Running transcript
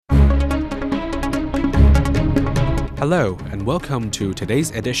Hello, and welcome to today's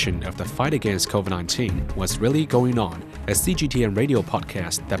edition of the Fight Against COVID-19, What's Really Going On, a CGTN radio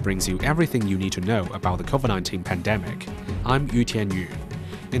podcast that brings you everything you need to know about the COVID-19 pandemic. I'm Yu Tianyu.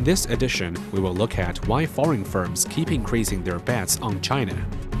 In this edition, we will look at why foreign firms keep increasing their bets on China.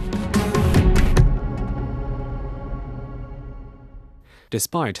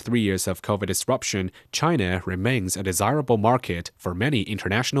 Despite 3 years of COVID disruption, China remains a desirable market for many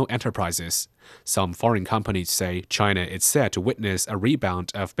international enterprises. Some foreign companies say China is set to witness a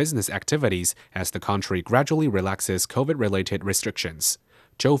rebound of business activities as the country gradually relaxes COVID-related restrictions.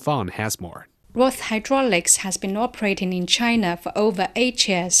 Zhou Fang has more. Roth Hydraulics has been operating in China for over 8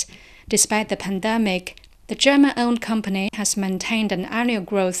 years. Despite the pandemic, the German-owned company has maintained an annual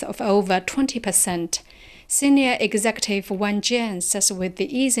growth of over 20%. Senior executive Wang Jian says with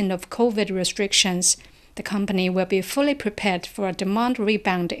the easing of COVID restrictions, the company will be fully prepared for a demand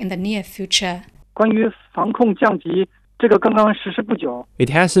rebound in the near future. It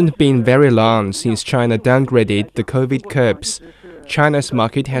hasn't been very long since China downgraded the COVID curbs. China's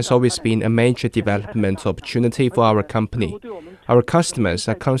market has always been a major development opportunity for our company. Our customers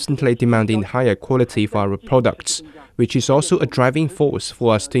are constantly demanding higher quality for our products, which is also a driving force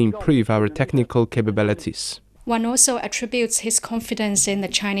for us to improve our technical capabilities. One also attributes his confidence in the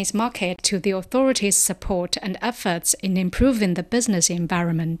Chinese market to the authorities' support and efforts in improving the business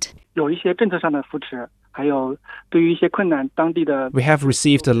environment. We have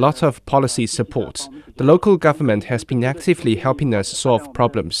received a lot of policy support. The local government has been actively helping us solve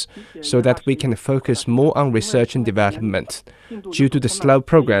problems so that we can focus more on research and development. Due to the slow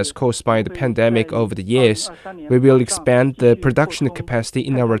progress caused by the pandemic over the years, we will expand the production capacity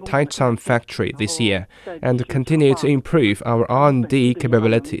in our Taicang factory this year and continue to improve our R&D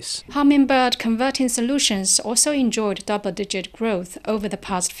capabilities. Hummingbird Converting Solutions also enjoyed double-digit growth over the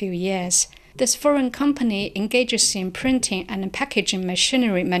past few years. This foreign company engages in printing and packaging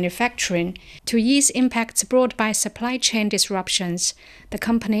machinery manufacturing. To ease impacts brought by supply chain disruptions, the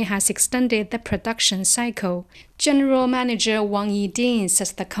company has extended the production cycle. General Manager Wang Yiding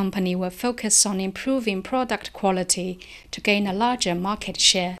says the company will focus on improving product quality to gain a larger market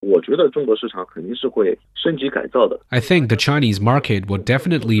share. I think the Chinese market will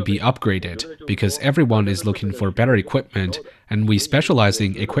definitely be upgraded because everyone is looking for better equipment, and we specialize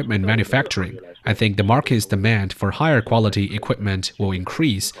in equipment manufacturing. I think the market's demand for higher quality equipment will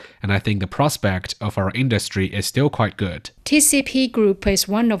increase, and I think the prospect of our industry is still quite good. TCP Group is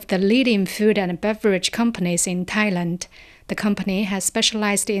one of the leading food and beverage companies in Thailand. The company has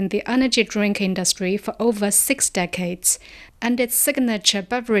specialized in the energy drink industry for over 6 decades, and its signature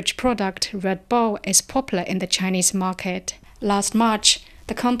beverage product, Red Bull, is popular in the Chinese market. Last March,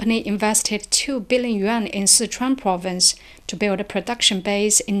 the company invested 2 billion yuan in Sichuan province to build a production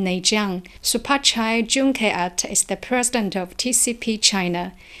base in Zhejiang. Supachai Junkeat is the president of TCP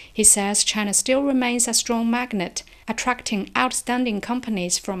China. He says China still remains a strong magnet, attracting outstanding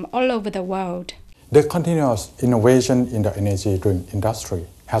companies from all over the world. The continuous innovation in the energy drink industry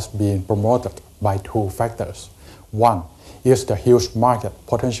has been promoted by 2 factors. One is the huge market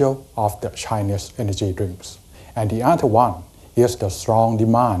potential of the Chinese energy drinks, and the other one is the strong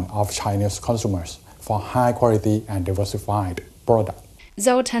demand of Chinese consumers for high quality and diversified products.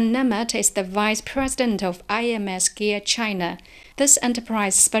 Zoltan Nemeth is the vice president of IMS Gear China. This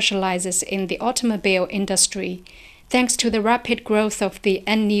enterprise specializes in the automobile industry. Thanks to the rapid growth of the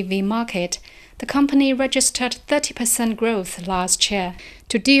NEV market, the company registered 30% growth last year.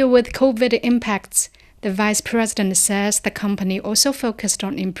 To deal with COVID impacts, the vice president says the company also focused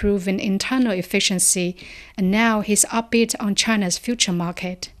on improving internal efficiency, and now he's upbeat on China's future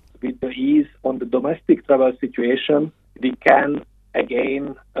market. With the ease on the domestic travel situation, we can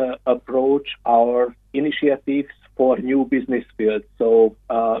again approach our initiatives for new business fields. So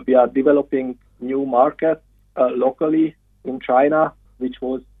we are developing new markets locally in China, which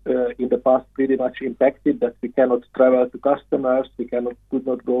was in the past pretty much impacted that we cannot travel to customers, could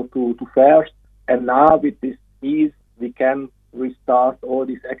not go to fairs. And now with this ease, we can restart all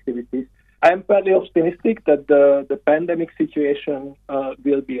these activities. I am fairly optimistic that the pandemic situation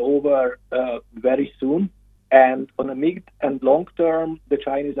will be over very soon. And on a mid and long term, the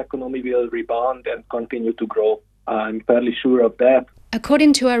Chinese economy will rebound and continue to grow. I'm fairly sure of that.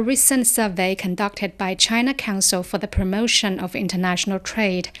 According to a recent survey conducted by China Council for the Promotion of International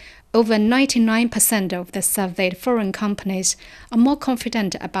Trade, over 99% of the surveyed foreign companies are more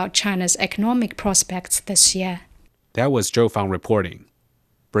confident about China's economic prospects this year. That was Zhou Fang reporting.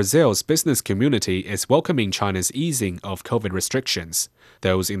 Brazil's business community is welcoming China's easing of COVID restrictions.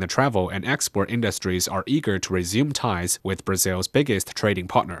 Those in the travel and export industries are eager to resume ties with Brazil's biggest trading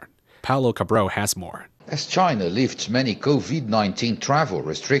partner. Paulo Cabral has more. As China lifts many COVID-19 travel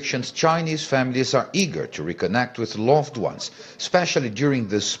restrictions, Chinese families are eager to reconnect with loved ones, especially during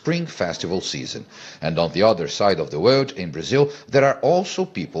the Spring Festival season. And on the other side of the world, in Brazil, there are also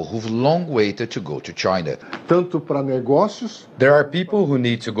people who've long waited to go to China. There are people who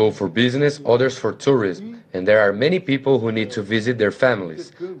need to go for business, others for tourism, and there are many people who need to visit their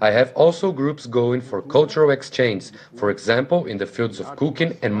families. I have also groups going for cultural exchange, for example, in the fields of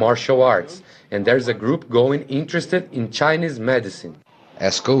cooking and martial arts. And there's a group going interested in Chinese medicine.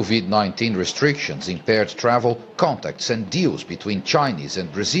 As COVID-19 restrictions impaired travel, contacts and deals between Chinese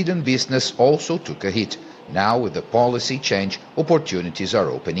and Brazilian business also took a hit. Now, with the policy change, opportunities are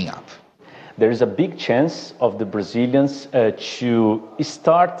opening up. There is a big chance of the Brazilians to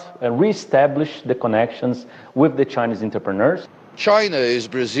start and re-establish the connections with the Chinese entrepreneurs. China is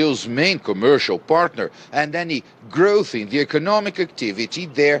Brazil's main commercial partner, and any growth in the economic activity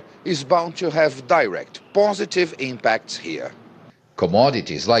there is bound to have direct, positive impacts here.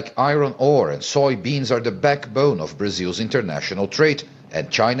 Commodities like iron ore and soybeans are the backbone of Brazil's international trade, and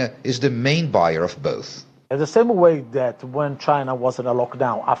China is the main buyer of both. In the same way that when China was in a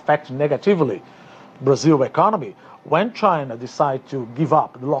lockdown affected negatively Brazil's economy, when China decided to give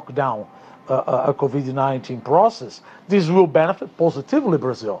up the lockdown a COVID-19 process, this will benefit positively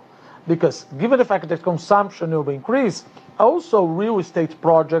Brazil, because given the fact that consumption will increase, also real estate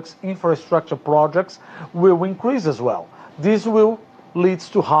projects, infrastructure projects will increase as well. This will lead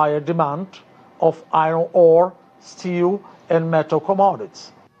to higher demand of iron ore, steel and metal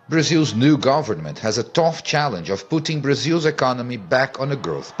commodities. Brazil's new government has a tough challenge of putting Brazil's economy back on a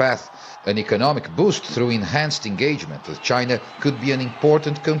growth path. An economic boost through enhanced engagement with China could be an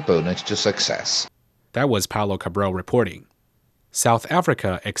important component to success. That was Paulo Cabral reporting. South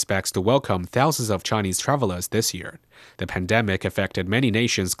Africa expects to welcome thousands of Chinese travelers this year. The pandemic affected many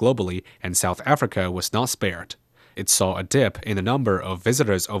nations globally, and South Africa was not spared. It saw a dip in the number of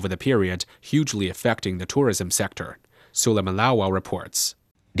visitors over the period, hugely affecting the tourism sector. Suleiman Lawal reports.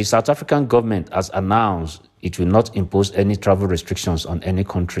 The South African government has announced it will not impose any travel restrictions on any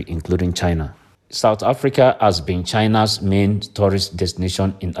country, including China. South Africa has been China's main tourist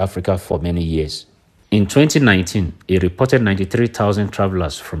destination in Africa for many years. In 2019, a reported 93,000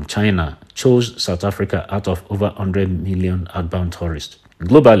 travelers from China chose South Africa out of over 100 million outbound tourists.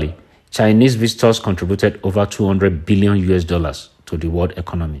 Globally, Chinese visitors contributed over $200 billion to the world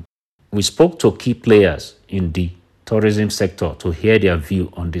economy. We spoke to key players in the tourism sector to hear their view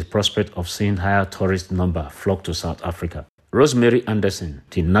on the prospect of seeing higher tourist number flock to South Africa. Rosemary Anderson,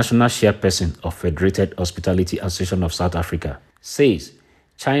 the national chairperson of Federated Hospitality Association of South Africa, says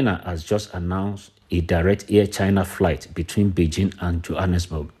China has just announced a direct Air China flight between Beijing and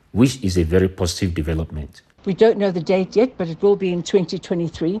Johannesburg, which is a very positive development. We don't know the date yet, but it will be in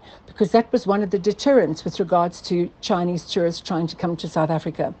 2023, because that was one of the deterrents with regards to Chinese tourists trying to come to South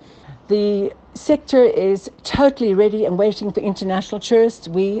Africa. The sector is totally ready and waiting for international tourists.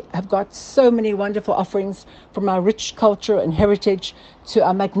 We have got so many wonderful offerings, from our rich culture and heritage to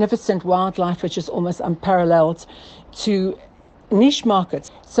our magnificent wildlife, which is almost unparalleled, to niche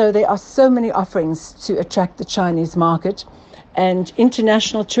markets. So there are so many offerings to attract the Chinese market. And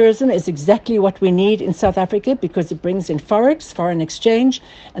international tourism is exactly what we need in South Africa, because it brings in forex, foreign exchange,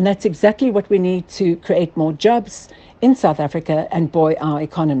 and that's exactly what we need to create more jobs in South Africa and buoy our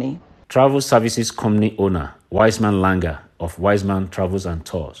economy. Travel services company owner Wiseman Langer of Wiseman Travels and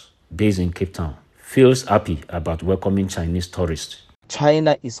Tours, based in Cape Town, feels happy about welcoming Chinese tourists.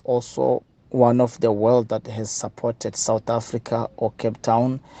 China is also one of the world that has supported South Africa or Cape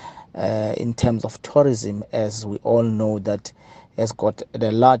Town in terms of tourism, as we all know that has got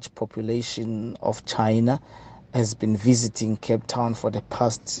a large population of China, has been visiting Cape Town for the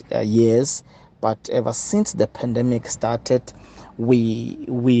past years. But ever since the pandemic started,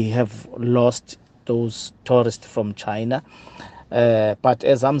 we have lost those tourists from China. But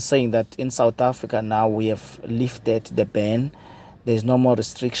as I'm saying that in South Africa now we have lifted the ban. There's no more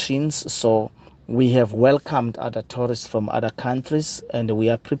restrictions. So we have welcomed other tourists from other countries, and we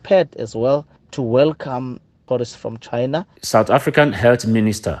are prepared as well to welcome tourists from China. South African Health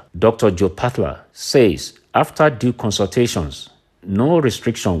Minister Dr. Joe Phaahla says after due consultations, no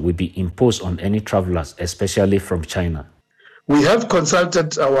restriction will be imposed on any travelers, especially from China. We have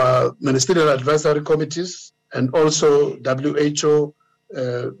consulted our ministerial advisory committees and also WHO,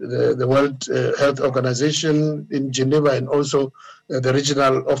 the World Health Organization in Geneva, and also the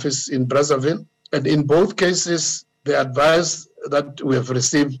regional office in Brazzaville. And in both cases, the advice that we have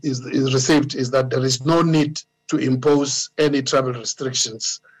received is that there is no need to impose any travel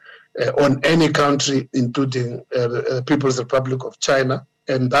restrictions on any country, including the People's Republic of China.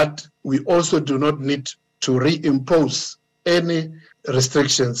 and that we also do not need to reimpose any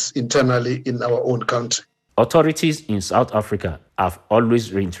restrictions internally in our own country. Authorities in South Africa have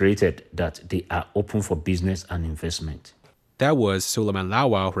always reiterated that they are open for business and investment. That was Suleiman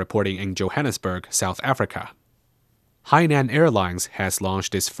Lawal reporting in Johannesburg, South Africa. Hainan Airlines has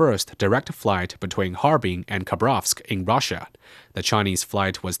launched its first direct flight between Harbin and Khabrovsk in Russia. The Chinese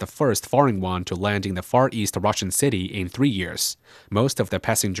flight was the first foreign one to land in the Far East Russian city in 3 years. Most of the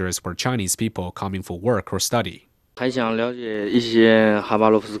passengers were Chinese people coming for work or study. I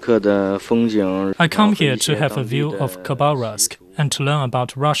come here to have a view of Khabarovsk and to learn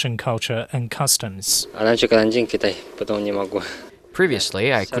about Russian culture and customs.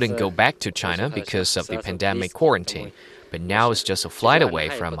 Previously, I couldn't go back to China because of the pandemic quarantine, but now it's just a flight away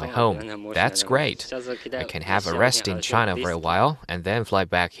from my home. That's great. I can have a rest in China for a while and then fly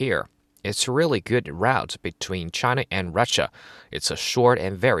back here. It's a really good route between China and Russia. It's a short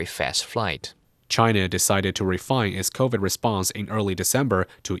and very fast flight. China decided to refine its COVID response in early December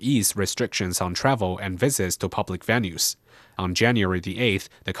to ease restrictions on travel and visits to public venues. On January the 8th,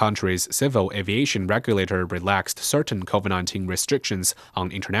 the country's civil aviation regulator relaxed certain COVID-19 restrictions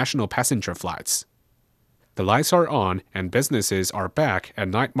on international passenger flights. The lights are on and businesses are back at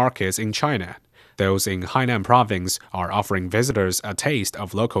night markets in China. Those in Hainan province are offering visitors a taste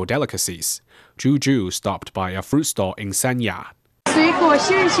of local delicacies. Zhu Zhu stopped by a fruit stall in Sanya.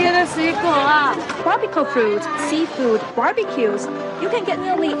 Tropical fruit, seafood, barbecues. You can get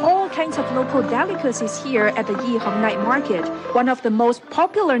nearly all kinds of local delicacies here at the Yiheng Night Market, one of the most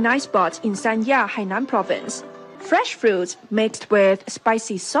popular night spots in Sanya, Hainan province. Fresh fruits mixed with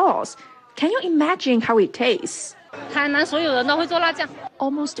spicy sauce. Can you imagine how it tastes?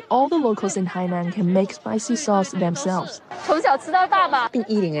 Almost all the locals in Hainan can make spicy sauce themselves. Been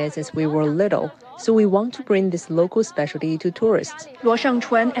eating it since we were little, so we want to bring this local specialty to tourists. Luo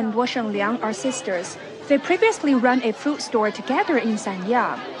Shengchun and Luo Shengliang are sisters. They previously ran a fruit store together in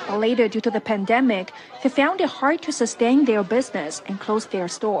Sanya, but later, due to the pandemic, they found it hard to sustain their business and closed their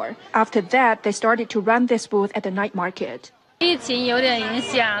store. After that, they started to run this booth at the night market. Since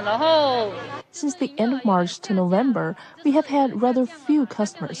the end of March to November, we have had rather few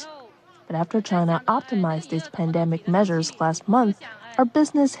customers. But after China optimized its pandemic measures last month, our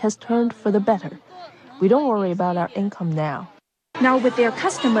business has turned for the better. We don't worry about our income now. Now with their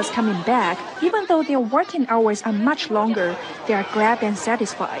customers coming back, even though their working hours are much longer, they are glad and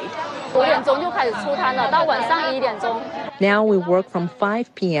satisfied. Now we work from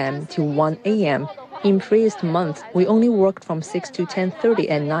 5 p.m. to 1 a.m. In previous months, we only worked from 6 to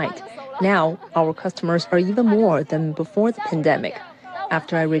 10:30 at night. Now, our customers are even more than before the pandemic.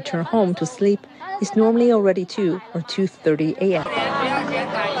 After I return home to sleep, it's normally already 2 or 2:30 a.m.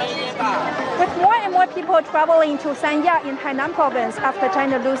 With more and more people traveling to Sanya in Hainan province after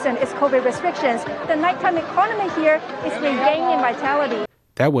China loosened its COVID restrictions, the nighttime economy here is regaining vitality.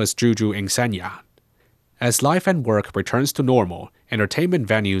 That was Zhu Zhu in Sanya. As life and work returns to normal, entertainment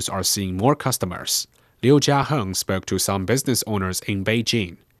venues are seeing more customers. Liu Jiaheng spoke to some business owners in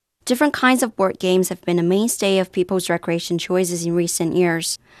Beijing. Different kinds of board games have been a mainstay of people's recreation choices in recent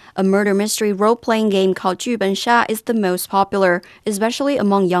years. A murder mystery role-playing game called 剧本杀 is the most popular, especially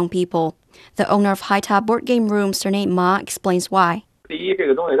among young people. The owner of Haita Board Game Room, surnamed Ma, explains why.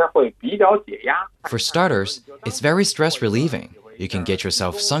 For starters, it's very stress-relieving. You can get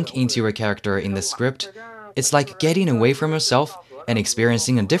yourself sunk into a character in the script. It's like getting away from yourself and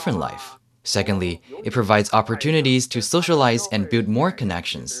experiencing a different life. Secondly, it provides opportunities to socialize and build more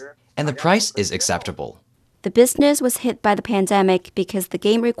connections. And the price is acceptable. The business was hit by the pandemic because the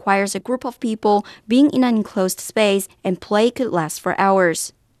game requires a group of people being in an enclosed space and play could last for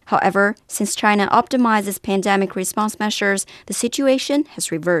hours. However, since China optimizes pandemic response measures, the situation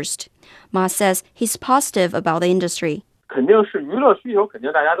has reversed. Ma says he's positive about the industry.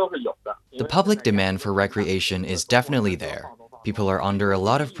 The public demand for recreation is definitely there. People are under a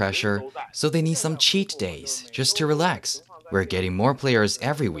lot of pressure, so they need some cheat days just to relax. We're getting more players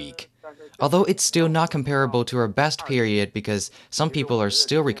every week. Although it's still not comparable to our best period because some people are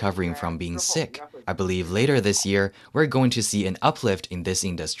still recovering from being sick. I believe later this year, we're going to see an uplift in this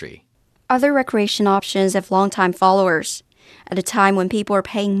industry. Other recreation options have long-time followers. At a time when people are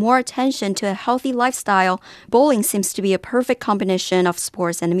paying more attention to a healthy lifestyle, bowling seems to be a perfect combination of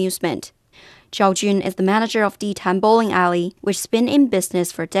sports and amusement. Zhao Jun is the manager of Ditan Bowling Alley, which has been in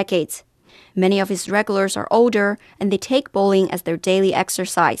business for decades. Many of his regulars are older, and they take bowling as their daily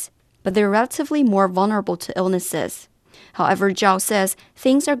exercise, but they're relatively more vulnerable to illnesses. However, Zhao says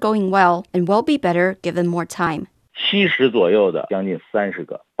things are going well and will be better given more time.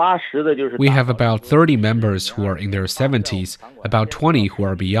 We have about 30 members who are in their 70s, about 20 who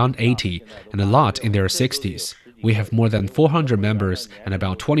are beyond 80, and a lot in their 60s. We have more than 400 members, and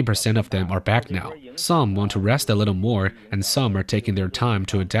about 20% of them are back now. Some want to rest a little more, and some are taking their time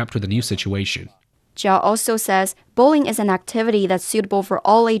to adapt to the new situation. Zhao also says bowling is an activity that's suitable for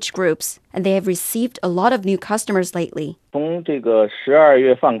all age groups, and they have received a lot of new customers lately. Since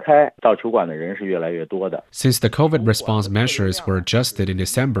the COVID response measures were adjusted in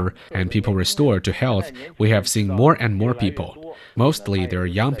December and people restored to health, we have seen more and more people. Mostly, there are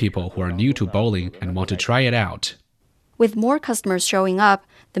young people who are new to bowling and want to try it out. With more customers showing up,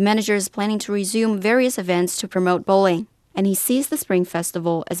 the manager is planning to resume various events to promote bowling, and he sees the Spring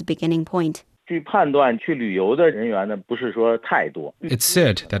Festival as a beginning point. It's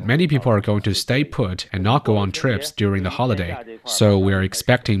said that many people are going to stay put and not go on trips during the holiday, so we are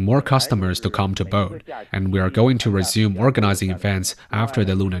expecting more customers to come to bowl, and we are going to resume organizing events after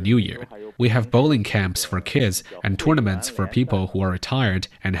the Lunar New Year. We have bowling camps for kids and tournaments for people who are retired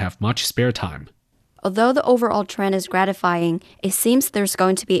and have much spare time. Although the overall trend is gratifying, it seems there's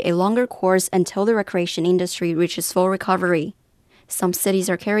going to be a longer course until the recreation industry reaches full recovery. Some cities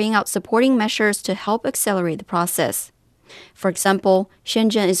are carrying out supporting measures to help accelerate the process. For example,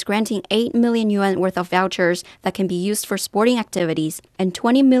 Shenzhen is granting 8 million yuan worth of vouchers that can be used for sporting activities and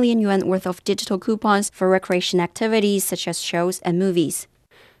 20 million yuan worth of digital coupons for recreation activities such as shows and movies.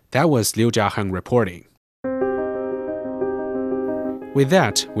 That was Liu Jiaheng reporting. With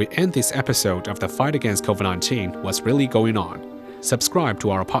that, we end this episode of the Fight Against COVID-19, What's Really Going On. Subscribe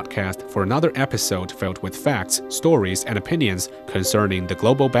to our podcast for another episode filled with facts, stories, and opinions concerning the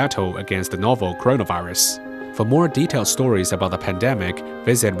global battle against the novel coronavirus. For more detailed stories about the pandemic,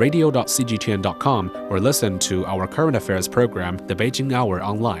 visit radio.cgtn.com or listen to our current affairs program, The Beijing Hour,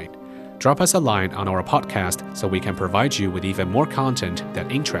 online. Drop us a line on our podcast so we can provide you with even more content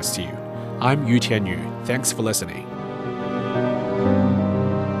that interests you. I'm Yu Tianyu. Thanks for listening.